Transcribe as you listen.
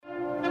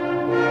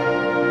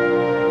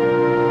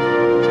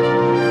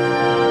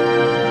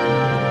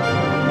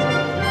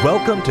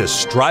Welcome to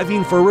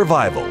Striving for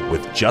Revival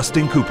with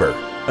Justin Cooper,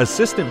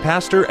 Assistant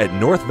Pastor at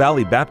North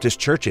Valley Baptist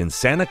Church in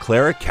Santa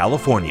Clara,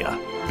 California.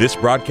 This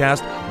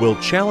broadcast will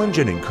challenge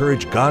and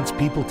encourage God's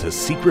people to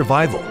seek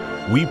revival.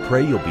 We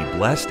pray you'll be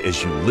blessed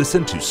as you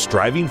listen to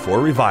Striving for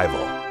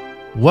Revival.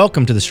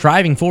 Welcome to the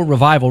Striving for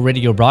Revival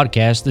radio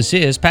broadcast. This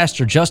is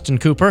Pastor Justin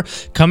Cooper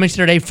coming to you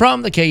today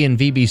from the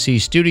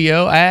KNVBC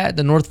studio at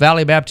the North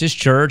Valley Baptist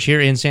Church here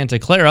in Santa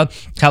Clara,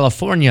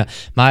 California.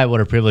 What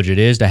a privilege it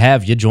is to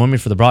have you join me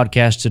for the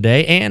broadcast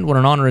today, and what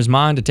an honor is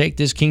mine to take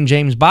this King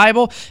James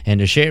Bible and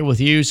to share with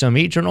you some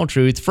eternal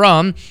truth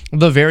from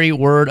the very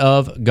Word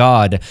of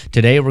God.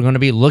 Today we're going to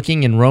be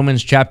looking in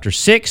Romans chapter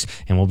 6,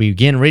 and we'll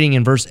begin reading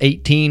in verse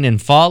 18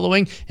 and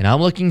following, and I'm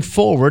looking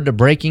forward to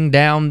breaking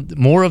down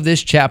more of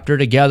this chapter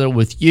together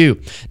with you.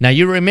 Now,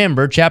 you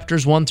remember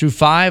chapters 1 through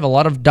 5, a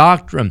lot of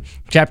doctrine.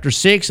 Chapter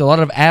 6, a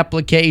lot of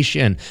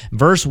application.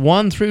 Verse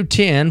 1 through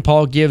 10,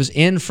 Paul gives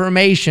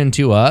information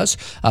to us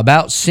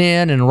about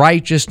sin and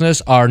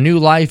righteousness, our new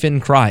life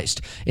in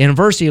Christ. In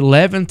verse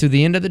 11 through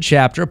the end of the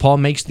chapter, Paul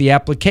makes the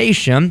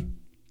application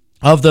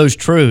of those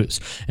truths.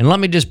 And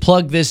let me just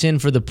plug this in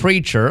for the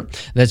preacher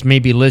that's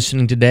maybe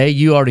listening today.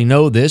 You already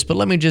know this, but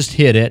let me just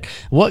hit it.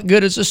 What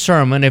good is a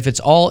sermon if it's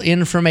all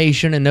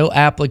information and no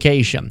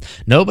application?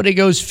 Nobody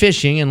goes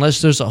fishing unless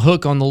there's a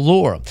hook on the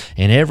lure.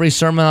 And every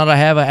sermon ought to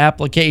have an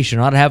application,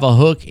 ought to have a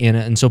hook in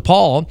it. And so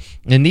Paul,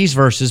 in these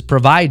verses,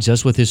 provides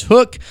us with his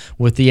hook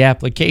with the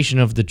application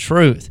of the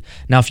truth.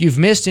 Now, if you've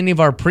missed any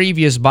of our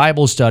previous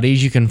Bible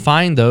studies, you can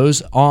find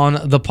those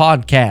on the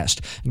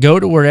podcast. Go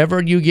to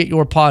wherever you get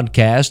your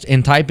podcast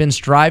and type in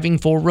Striving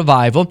for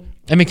Revival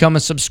and become a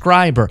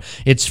subscriber.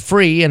 It's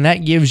free, and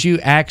that gives you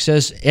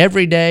access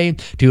every day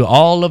to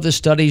all of the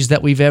studies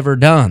that we've ever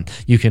done.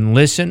 You can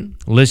listen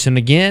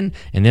again,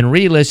 and then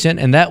re-listen,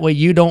 and that way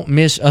you don't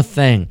miss a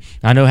thing.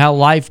 I know how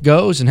life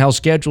goes and how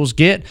schedules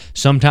get.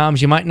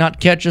 Sometimes you might not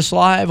catch us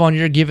live on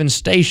your given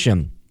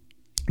station.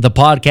 The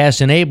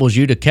podcast enables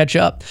you to catch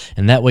up,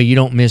 and that way you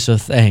don't miss a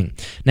thing.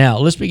 Now,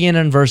 let's begin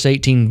in verse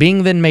 18.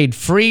 Being then made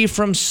free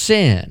from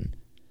sin.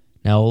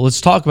 Now, let's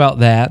talk about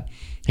that.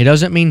 He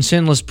doesn't mean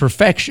sinless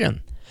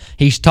perfection.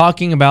 He's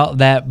talking about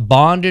that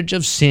bondage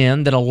of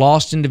sin that a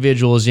lost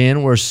individual is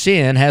in, where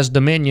sin has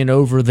dominion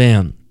over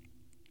them.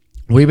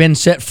 We've been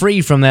set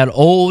free from that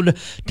old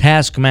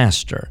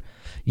taskmaster.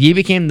 Ye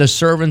became the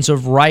servants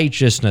of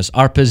righteousness.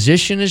 Our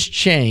position is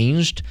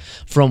changed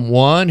from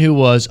one who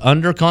was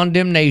under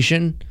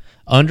condemnation,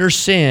 under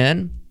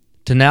sin,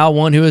 to now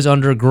one who is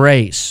under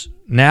grace.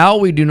 Now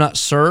we do not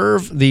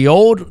serve the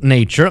old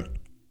nature,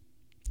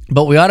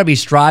 but we ought to be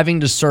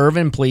striving to serve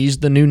and please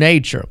the new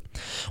nature.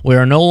 We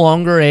are no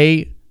longer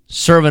a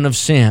servant of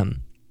sin.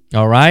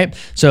 All right?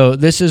 So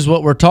this is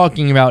what we're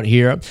talking about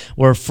here.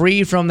 We're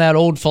free from that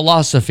old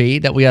philosophy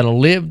that we ought to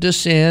live to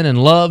sin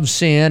and love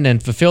sin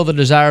and fulfill the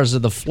desires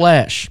of the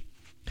flesh.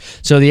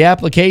 So the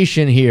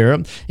application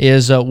here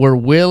is we're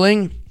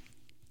willing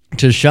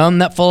to shun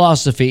that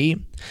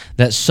philosophy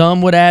that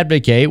some would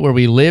advocate, where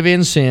we live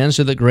in sin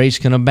so that grace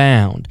can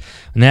abound.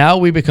 Now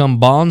we become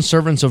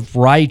bondservants of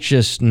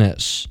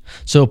righteousness.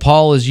 So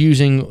Paul is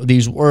using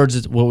these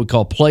words, what we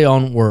call play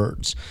on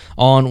words.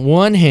 On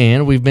one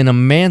hand, we've been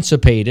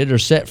emancipated or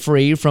set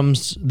free from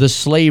the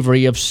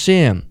slavery of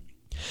sin.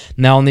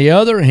 Now on the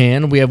other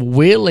hand, we have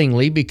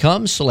willingly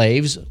become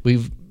slaves.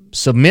 We've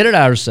submitted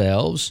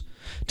ourselves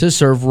to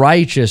serve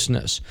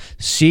righteousness.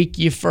 Seek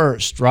ye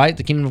first, right?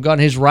 The kingdom of God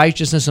and his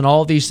righteousness, and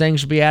all these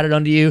things will be added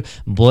unto you.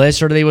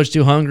 Blessed are they which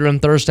do hunger and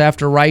thirst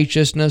after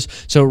righteousness.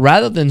 So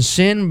rather than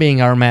sin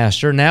being our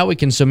master, now we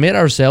can submit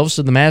ourselves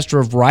to the master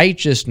of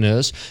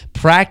righteousness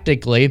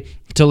practically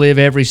to live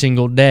every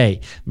single day.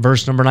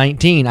 Verse number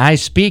 19, I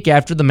speak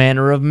after the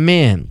manner of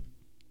men,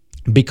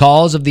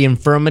 because of the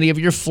infirmity of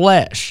your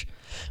flesh.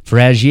 For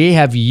as ye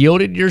have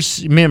yielded your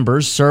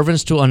members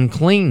servants to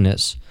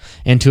uncleanness,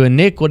 and to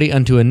iniquity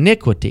unto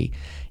iniquity,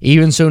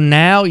 even so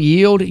now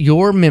yield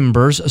your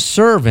members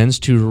servants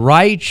to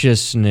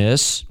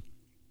righteousness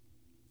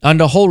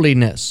unto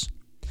holiness.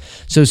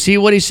 So see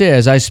what he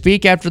says, I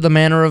speak after the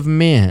manner of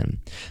men.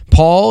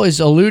 Paul is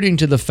alluding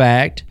to the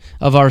fact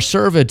of our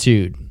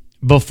servitude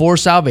before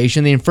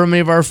salvation, the infirmity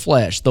of our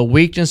flesh, the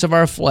weakness of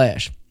our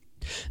flesh.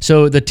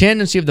 So the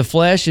tendency of the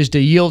flesh is to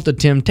yield to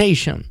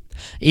temptation.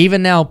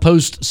 Even now,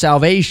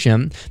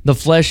 post-salvation, the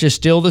flesh is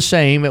still the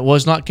same. It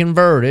was not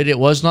converted. It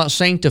was not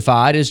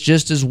sanctified. It's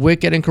just as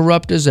wicked and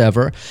corrupt as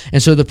ever.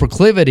 And so the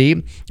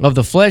proclivity of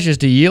the flesh is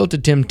to yield to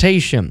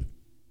temptation.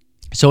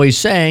 So he's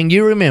saying,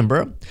 you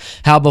remember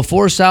how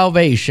before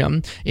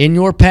salvation, in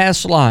your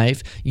past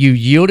life, you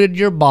yielded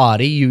your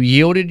body, you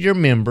yielded your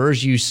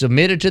members, you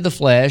submitted to the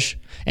flesh,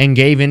 and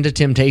gave into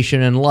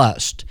temptation and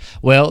lust.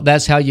 Well,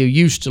 that's how you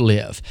used to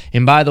live.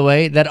 And by the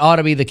way, that ought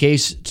to be the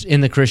case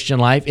in the Christian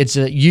life. It's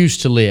a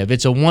used to live.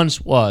 It's a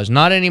once was,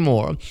 not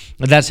anymore.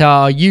 That's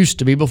how I used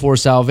to be before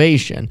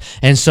salvation.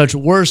 And such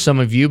were some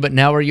of you, but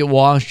now are you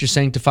washed, you're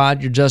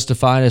sanctified, you're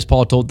justified, as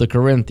Paul told the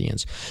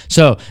Corinthians.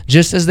 So,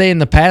 just as they in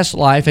the past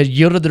life had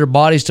yielded their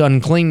bodies to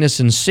uncleanness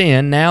and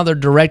sin, now they're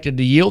directed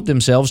to yield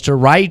themselves to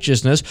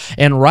righteousness,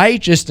 and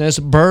righteousness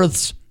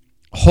births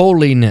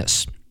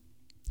holiness.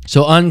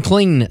 So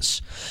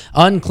uncleanness,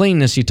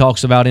 he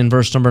talks about in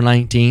verse number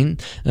 19,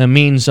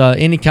 means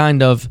any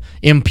kind of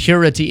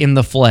impurity in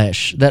the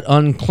flesh, that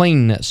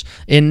uncleanness.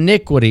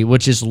 Iniquity,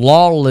 which is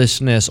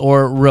lawlessness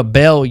or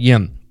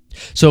rebellion.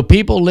 So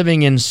people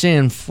living in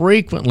sin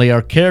frequently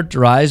are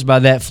characterized by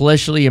that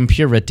fleshly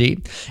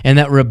impurity and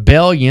that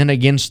rebellion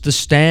against the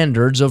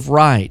standards of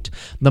right,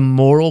 the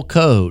moral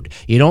code.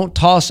 You don't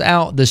toss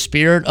out the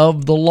spirit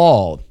of the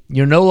law.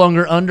 You're no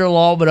longer under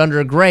law but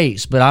under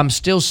grace, but I'm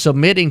still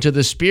submitting to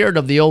the spirit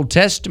of the Old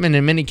Testament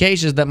in many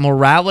cases, that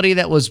morality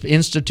that was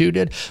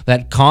instituted,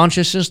 that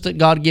consciousness that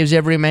God gives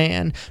every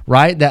man,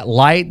 right? That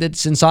light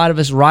that's inside of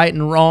us, right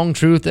and wrong,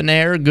 truth and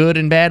error, good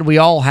and bad, we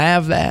all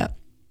have that.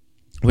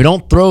 We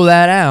don't throw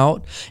that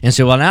out and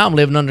say, well, now I'm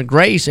living under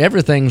grace,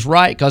 everything's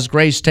right because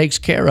grace takes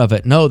care of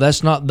it. No,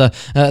 that's not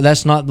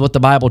what the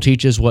Bible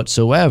teaches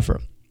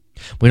whatsoever.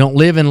 We don't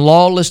live in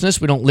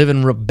lawlessness. We don't live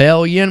in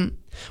rebellion.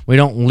 We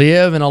don't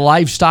live in a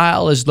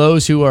lifestyle as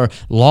those who are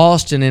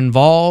lost and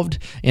involved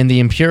in the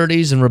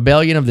impurities and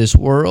rebellion of this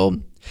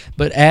world.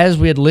 But as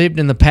we had lived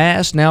in the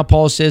past, now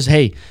Paul says,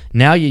 hey,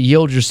 now you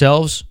yield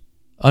yourselves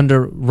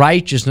under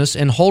righteousness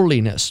and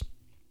holiness.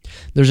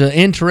 There's an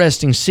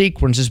interesting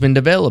sequence that's been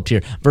developed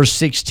here. Verse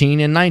 16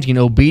 and 19,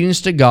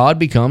 obedience to God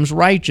becomes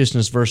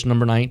righteousness, verse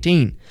number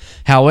 19.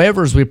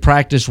 However, as we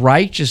practice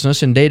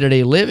righteousness in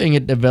day-to-day living,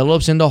 it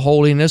develops into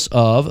holiness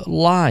of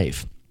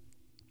life.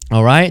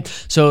 All right?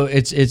 So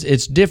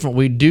it's different.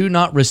 We do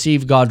not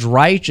receive God's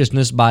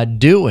righteousness by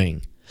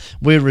doing.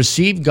 We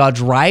receive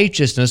God's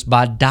righteousness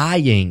by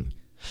dying.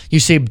 You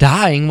say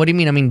dying, what do you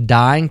mean? I mean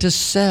dying to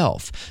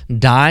self,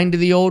 dying to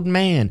the old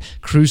man,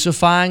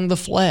 crucifying the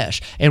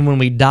flesh. And when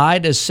we die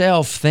to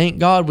self, thank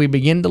God, we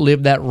begin to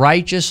live that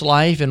righteous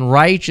life, and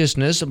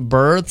righteousness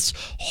births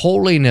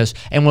holiness.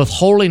 And with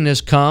holiness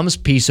comes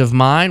peace of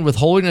mind. With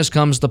holiness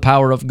comes the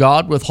power of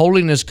God. With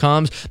holiness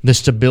comes the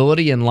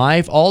stability in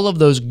life. All of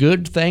those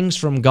good things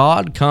from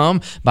God come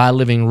by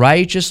living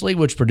righteously,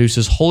 which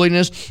produces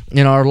holiness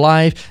in our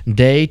life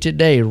day to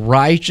day.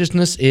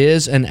 Righteousness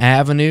is an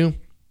avenue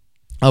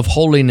of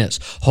holiness.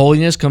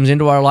 Holiness comes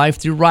into our life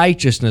through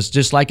righteousness,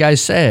 just like I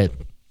said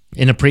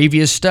in a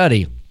previous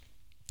study.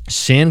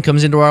 Sin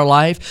comes into our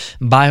life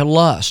by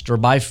lust or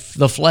by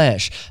the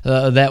flesh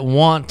that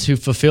want to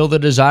fulfill the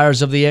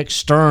desires of the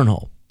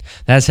external.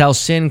 That's how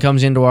sin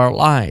comes into our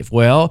life.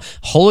 Well,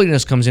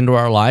 holiness comes into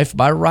our life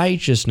by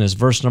righteousness.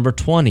 Verse number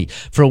 20,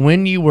 for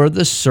when you were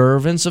the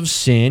servants of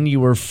sin, you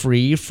were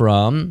free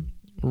from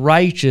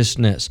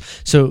righteousness.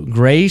 So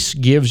grace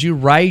gives you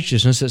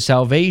righteousness at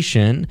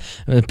salvation,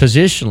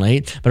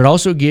 positionally, but it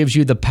also gives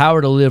you the power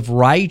to live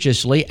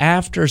righteously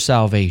after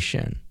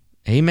salvation.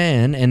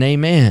 Amen and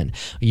amen.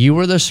 You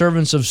were the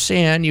servants of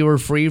sin. You were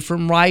free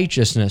from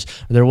righteousness.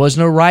 There was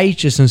no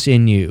righteousness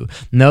in you.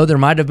 No, there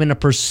might have been a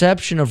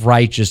perception of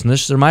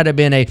righteousness. There might have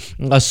been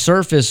a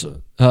surface,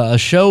 a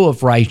show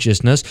of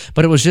righteousness,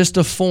 but it was just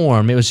a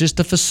form. It was just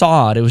a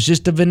facade. It was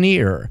just a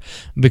veneer,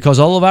 because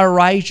all of our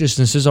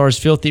righteousnesses are as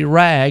filthy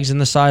rags in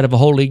the sight of a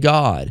holy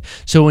God.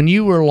 So when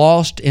you were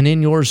lost and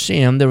in your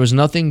sin, there was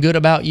nothing good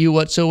about you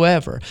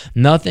whatsoever,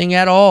 nothing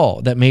at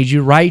all that made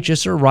you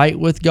righteous or right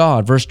with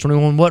God. Verse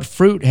 21, what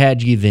fruit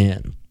had ye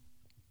then?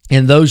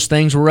 And those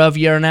things whereof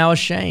ye are now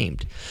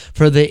ashamed.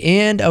 For the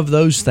end of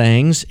those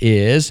things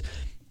is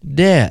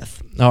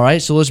death. All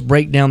right, so let's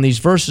break down these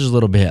verses a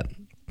little bit.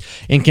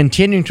 In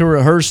continuing to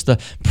rehearse the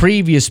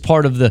previous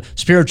part of the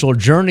spiritual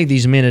journey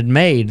these men had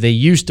made, they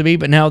used to be,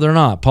 but now they're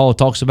not. Paul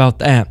talks about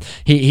that.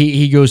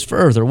 He goes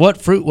further.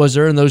 What fruit was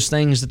there in those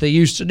things that they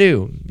used to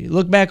do? You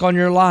look back on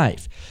your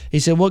life. He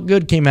said, what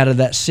good came out of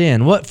that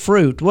sin? What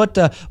fruit, what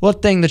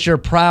thing that you're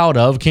proud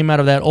of came out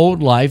of that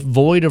old life,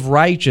 void of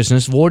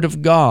righteousness, void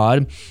of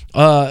God,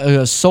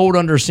 sold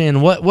under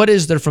sin? What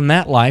is there from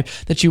that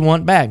life that you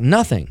want back?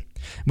 Nothing.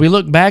 We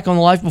look back on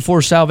the life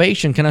before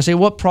salvation. Can I say,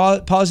 what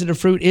positive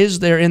fruit is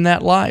there in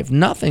that life?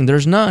 Nothing.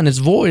 There's none. It's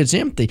void. It's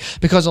empty.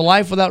 Because a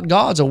life without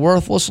God's a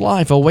worthless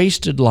life, a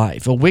wasted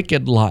life, a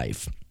wicked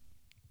life.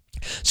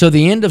 So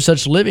the end of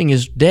such living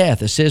is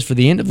death. It says, for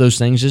the end of those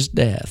things is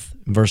death.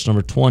 Verse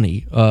number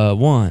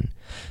 21.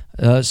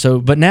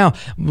 But now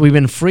we've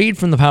been freed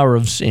from the power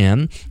of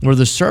sin. We're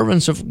the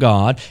servants of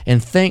God,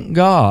 and thank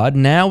God,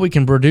 now we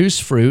can produce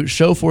fruit,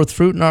 show forth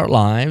fruit in our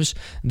lives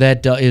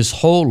that is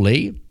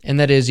holy, and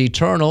that is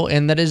eternal,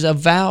 and that is of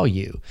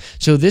value.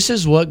 So this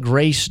is what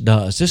grace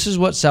does. This is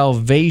what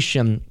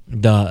salvation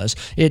does.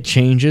 It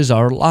changes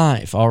our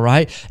life, all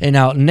right? And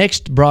now,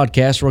 next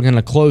broadcast, we're going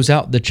to close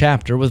out the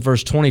chapter with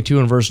verse 22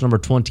 and verse number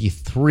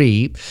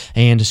 23.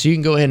 And so you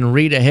can go ahead and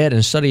read ahead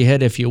and study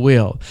ahead if you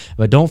will.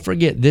 But don't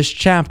forget, this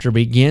chapter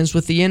begins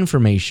with the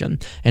information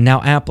and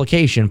now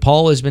application.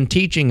 Paul has been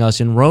teaching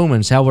us in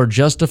Romans how we're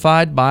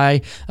justified by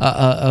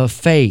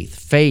faith.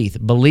 Faith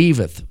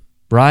believeth,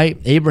 right?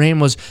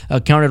 Abraham was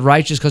counted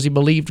righteous because he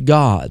believed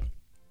God.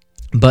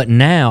 But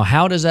now,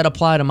 how does that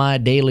apply to my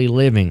daily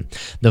living?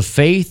 The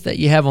faith that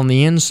you have on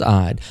the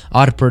inside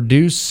ought to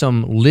produce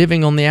some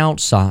living on the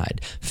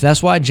outside.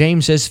 That's why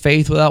James says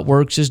faith without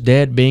works is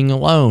dead, being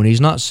alone. He's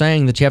not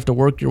saying that you have to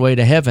work your way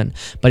to heaven,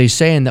 but he's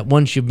saying that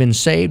once you've been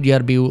saved, you ought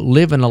to be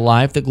living a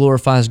life that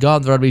glorifies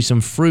God. There ought to be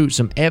some fruit,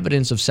 some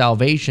evidence of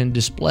salvation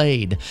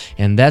displayed.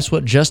 And that's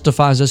what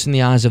justifies us in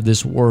the eyes of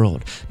this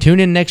world.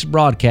 Tune in next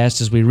broadcast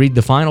as we read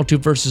the final 2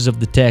 verses of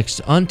the text.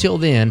 Until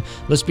then,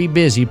 let's be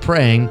busy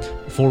praying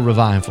for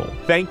revival.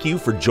 Thank you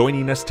for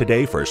joining us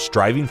today for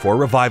Striving for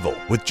Revival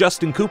with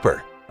Justin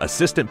Cooper,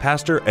 Assistant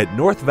Pastor at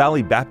North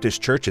Valley Baptist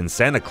Church in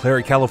Santa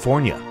Clara,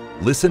 California.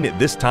 Listen at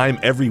this time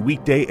every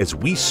weekday as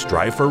we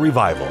strive for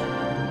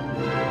revival.